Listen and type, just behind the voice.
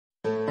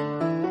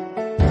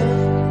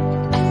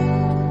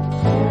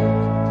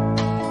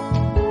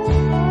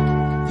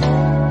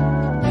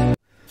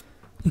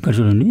ఇక్కడ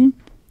చూడండి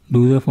do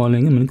the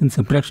following మనకి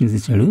సబ్ట్రాక్షన్స్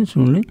ఇచ్చాడు.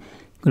 చూడండి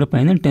ఇక్కడ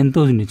పైన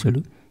 10,000 ఇచ్చాడు,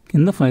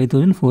 కింద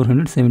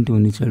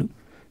 5,471 ఇచ్చాడు.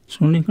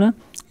 చూడండి ఇక్కడ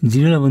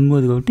 0 1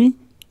 పోదు కాబట్టి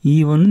ఈ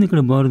 1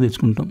 ఇక్కడ బారు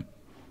తెచ్చుకుంటాం,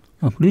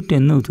 అప్పుడు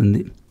 10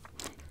 అవుతుంది.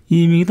 ఈ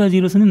మిగతా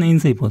జీరోస్ అన్ని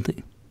 9s అయిపోతాయి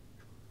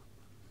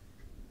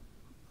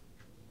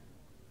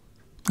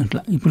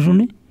అట్లా. ఇప్పుడు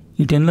చూడండి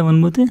ఈ 10లో 1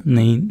 పోతే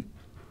 9,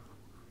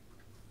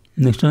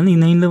 నెక్స్ట్ ఈ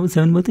 9లో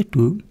 7 పోతే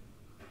 2,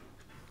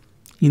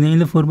 ఈ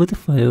 9లో 4 పోతే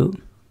 5,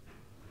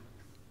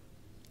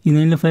 ఈ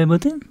 9లో 5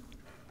 పోతే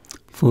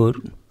 4,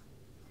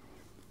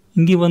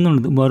 ఇంక 1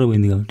 ఉండదు బారో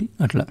పోయింది కాబట్టి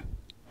అట్లా.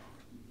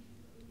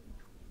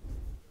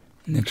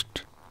 నెక్స్ట్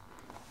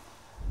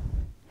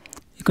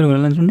ఇక్కడ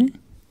వెళ్ళాలి చూడండి,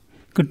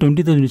 ఇక్కడ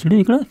 20,000 ఇచ్చాడు,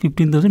 ఇక్కడ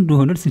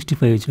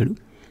 15,265 ఇచ్చాడు.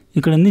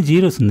 ఇక్కడ అన్ని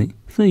జీరోస్ ఉన్నాయి.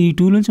 సో ఈ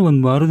 2 నుంచి 1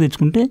 బారో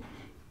తెచ్చుకుంటే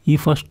ఈ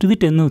ఫస్ట్ది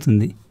 10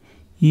 అవుతుంది.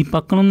 ఈ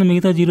పక్కన ఉన్న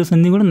మిగతా జీరోస్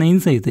అన్నీ కూడా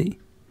 9s అవుతాయి.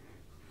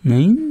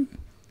 9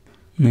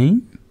 9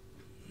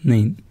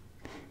 9,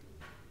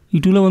 ఈ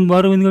 2లో 1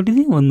 బారో పోయింది కాబట్టి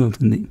ఇది 1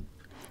 అవుతుంది.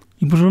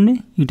 ఇప్పుడు చూడండి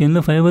ఈ 10లో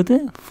 5 పోతే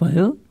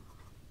 5,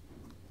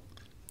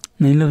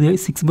 9లో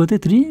 6 పోతే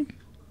 3,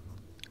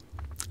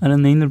 అలా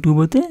 9లో 2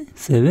 పోతే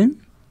 7,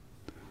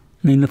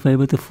 9లో 5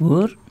 పోతే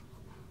 4,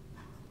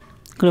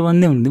 ఇక్కడ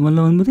 1 ఉంది, మళ్ళీ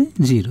 1 పోతే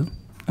 0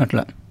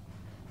 అట్లా.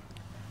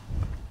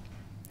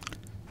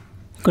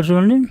 ఇక్కడ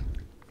చూడండి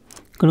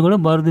ఇక్కడ కూడా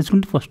బారు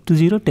తెచ్చుకుంటే ఫస్ట్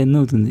 0 10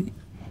 అవుతుంది.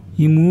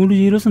 ఈ 3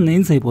 జీరోస్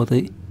 9s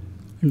అయిపోతాయి,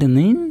 అంటే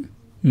 9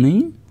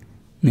 9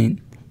 9.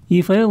 ఈ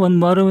 5 1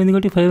 బారో పోయింది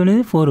కాబట్టి 5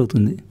 అనేది 4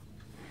 అవుతుంది.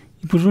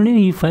 ఇప్పుడు చూడండి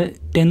ఈ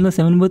 10లో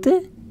 7 పోతే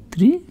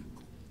 3,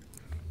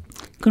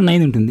 ఇక్కడ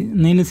 9 ఉంటుంది,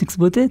 9లో 6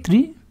 పోతే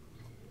 3,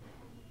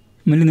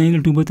 మళ్ళీ 9లో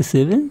 2 పోతే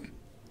 7,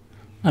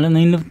 అలా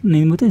 9లో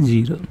 9 పోతే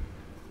 0.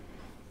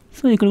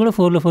 సో ఇక్కడ కూడా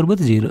 4లో 4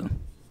 పోతే 0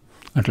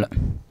 అట్లా.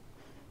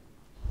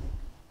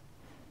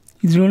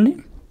 ఇది చూడండి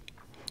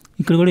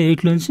ఇక్కడ కూడా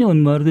 8లోంచి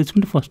 1 బార్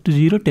తెచ్చుకుంటే ఫస్ట్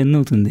 0 10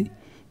 అవుతుంది.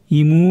 ఈ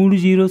 3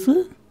 జీరోస్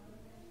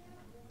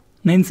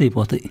 9s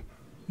అయిపోతాయి,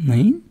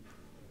 9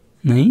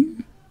 9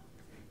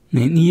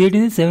 9. ఈ 8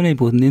 అనేది 7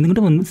 అయిపోతుంది,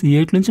 ఎందుకంటే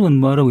 8 నుంచి 1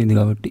 బారో పోయింది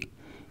కాబట్టి.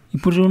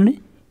 ఇప్పుడు చూడండి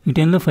ఈ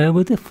 10లో 5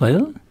 పోతే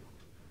 5,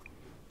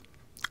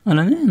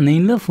 అలానే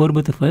 9లో 4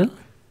 పోతే 5,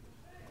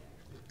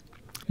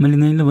 మళ్ళీ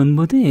 9లో 1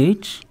 పోతే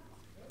 8,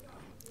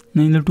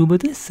 9లో 2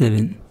 పోతే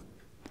 7,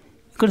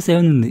 ఇక్కడ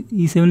 7 ఉంది,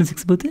 ఈ 7లో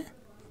 6 పోతే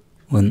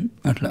 1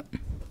 అట్లా.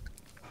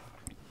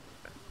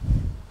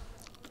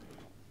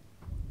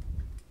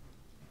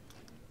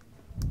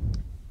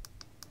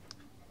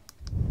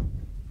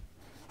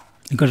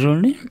 ఇక్కడ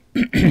చూడండి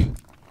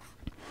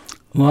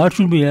what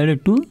should be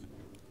added to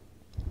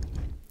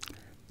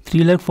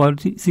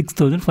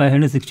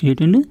 3,46,568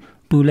 and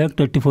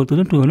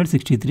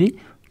 2,34,263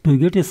 to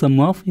get a some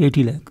of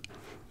 80 lakh,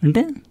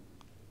 అంటే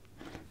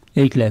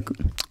 8 lakh.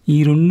 ఈ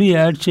 2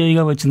 యాడ్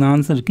చేయగా వచ్చిన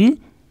ఆన్సర్కి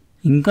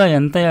ఇంకా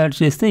ఎంత యాడ్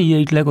చేస్తే ఈ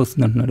 8 lakh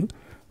వస్తుంది అంటున్నాడు.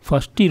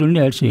 ఫస్ట్ ఈ 2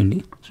 యాడ్ చేయండి.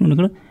 చూడండి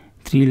ఇక్కడ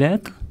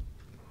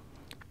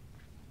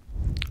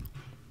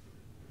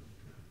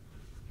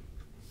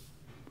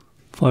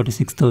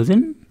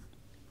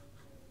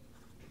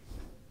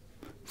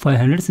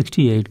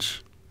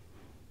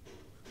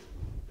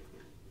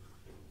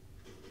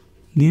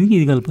దీనికి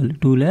ఇది కలపాలి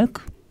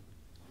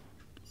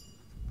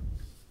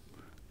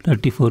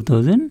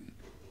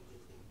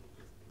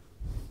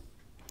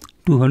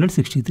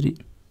 2,34,263.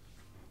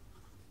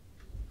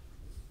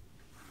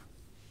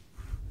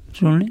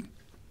 చూడండి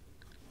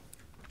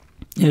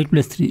 8 +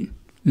 3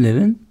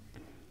 11,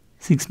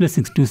 6 +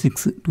 6 2 6,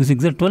 2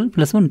 6 are 12, +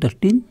 1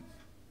 13,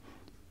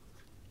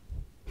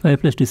 5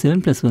 + 2 7,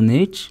 + 1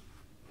 8,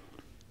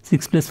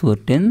 6 + 4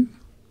 10,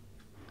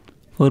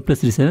 4 +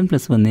 3 7, +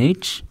 1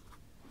 8,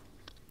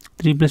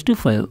 3 + 2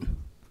 5,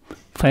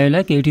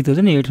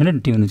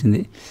 5,80,881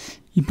 వచ్చింది.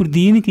 ఇప్పుడు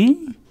దీనికి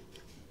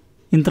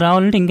ఇంత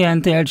రావాలంటే ఇంకా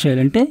ఎంత యాడ్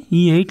చేయాలంటే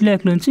ఈ 8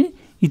 lakh నుంచి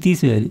ఇది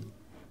తీసేయాలి.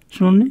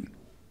 చూడండి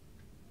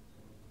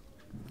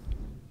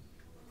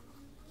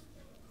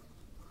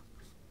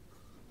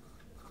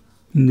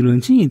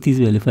ఇందులోంచి ఇది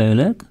తీసేయాలి,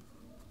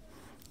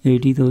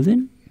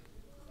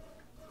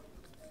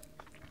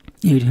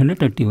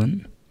 5,80,831.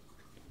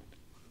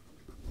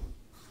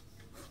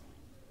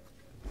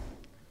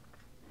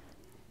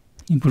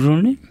 ఇప్పుడు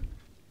చూడండి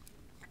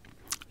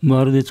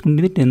బారు తెచ్చుకుంటే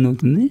ఇది 10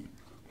 అవుతుంది,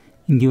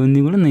 ఇంకేవన్నీ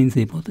కూడా 9s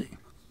అయిపోతాయి,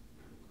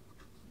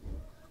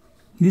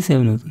 ఇది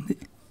 7 అవుతుంది.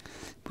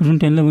 ఇప్పుడు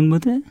 10లో 1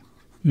 పోతే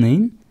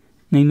 9,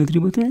 9లో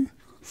 3 పోతే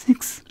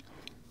 6,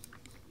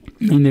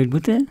 9లో 8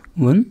 పోతే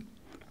 1,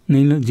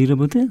 9లో 0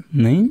 పోతే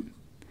 9,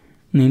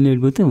 9లో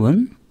 8 పోతే 1,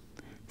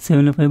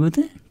 7లో 5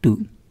 పోతే 2.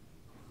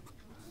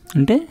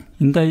 అంటే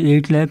ఇంకా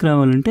 8 lakh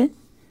రావాలంటే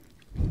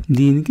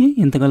దీనికి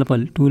ఎంత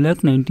కలపాలి,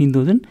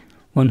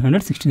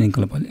 2,19,169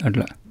 కలపాలి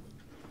అట్లా.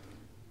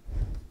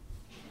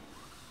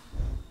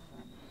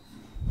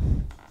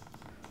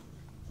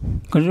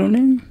 ఇక్కడ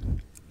చూడండి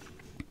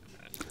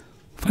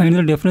find the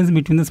difference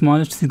between the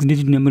smallest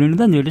 6-digit number and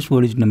the greatest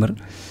 4-digit number.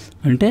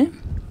 అంటే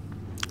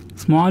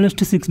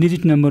స్మాలెస్ట్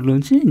 6-digit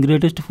నెంబర్లోంచి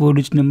గ్రేటెస్ట్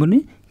 4-digit నెంబర్ని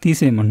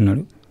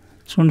తీసేయమంటున్నాడు.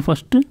 చూడండి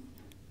ఫస్ట్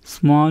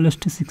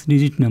స్మాలెస్ట్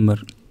 6-digit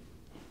నెంబర్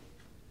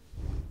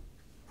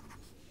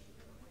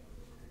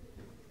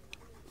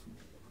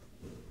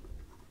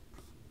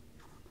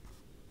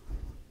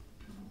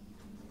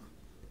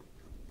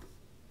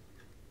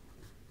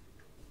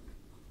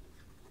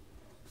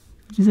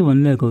వచ్చేసి 1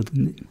 lakh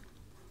అవుతుంది.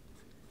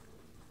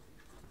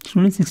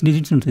 చూడండి 6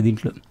 డిజిట్స్ ఉంటాయి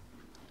దీంట్లో.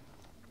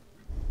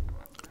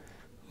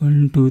 1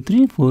 2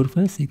 3 4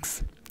 5 6.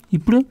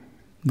 ఇప్పుడు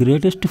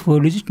greatest 4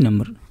 digit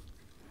number.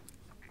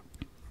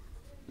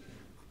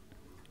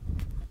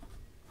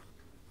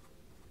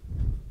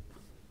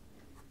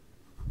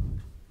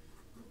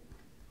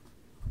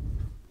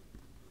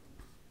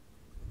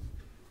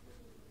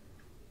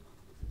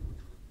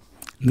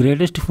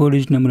 Greatest 4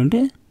 digit number అంటే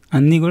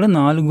అన్నీ కూడా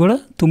 4 కూడా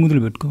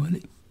 9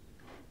 పెట్టుకోవాలి.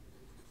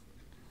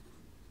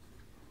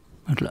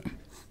 అట్లా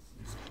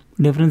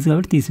డిఫరెన్స్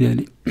కాబట్టి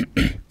తీసివేయాలి.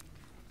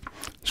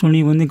 చూడండి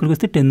ఇవన్నీ ఇక్కడికి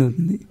వస్తే 10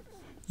 అవుతుంది.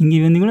 ఇంక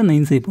ఇవన్నీ కూడా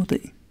 9s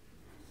అయిపోతాయి.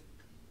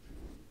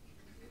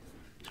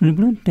 చూడండి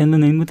ఇప్పుడు 10లో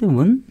 9 పోతే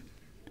 1,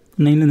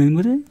 9లో 9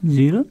 పోతే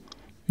 0,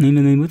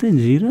 9లో 9 పోతే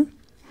 0,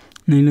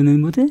 9లో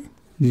 9 పోతే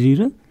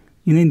 0.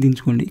 ఈ 9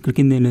 దించుకోండి, ఇక్కడ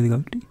కింద ఏం లేదు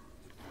కాబట్టి.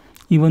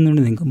 ఈ 1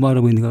 ఉండదు, ఇంకా బాగా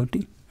పోయింది కాబట్టి,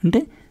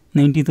 అంటే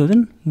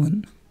 90,001.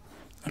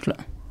 అట్లా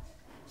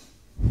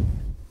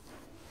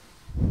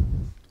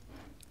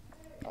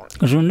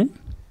చూడండి.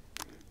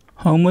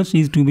 How much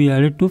is to be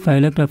added to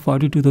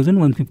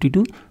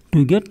 5,42,152 to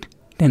get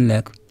 10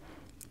 lakh.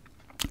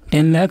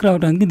 10 lakh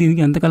రావడానికి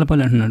దీనికి ఎంత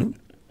కలపాలి అంటున్నాడు.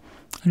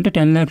 అంటే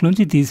 10 lakh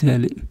నుంచి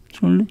తీసేయాలి.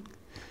 చూడండి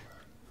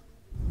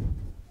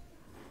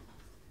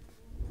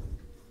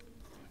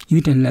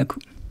ఇది 10 lakh,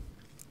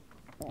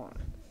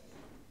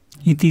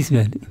 ఇది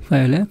తీసివేయాలి.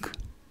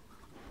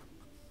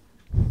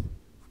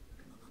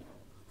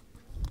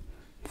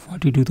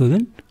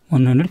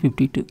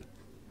 5,42,152.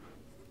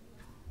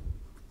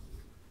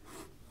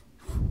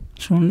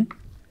 చూడండి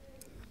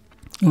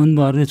 1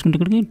 బార్ తెచ్చుకుంటే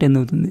ఇక్కడికి 10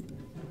 అవుతుంది.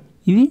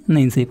 ఇవి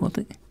 9s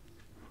అయిపోతాయి.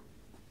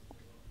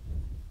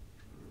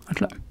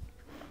 అట్లా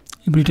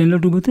ఇప్పుడు 10లో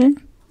 2 పోతే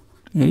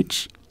 8,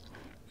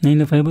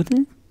 9లో 5 పోతే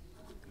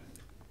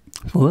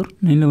 4,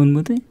 9లో 1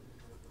 పోతే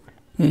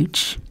 8,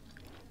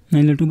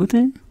 9లో 2 పోతే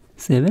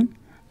 7,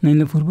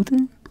 9లో 4 పోతే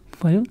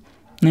 5,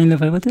 9లో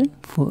 5 పోతే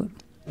 4.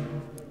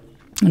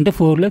 అంటే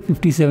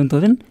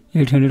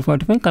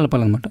 4,57,845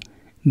 కలపాలన్నమాట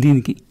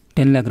దీనికి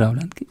 10 lakh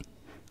రావడానికి.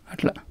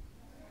 అట్లా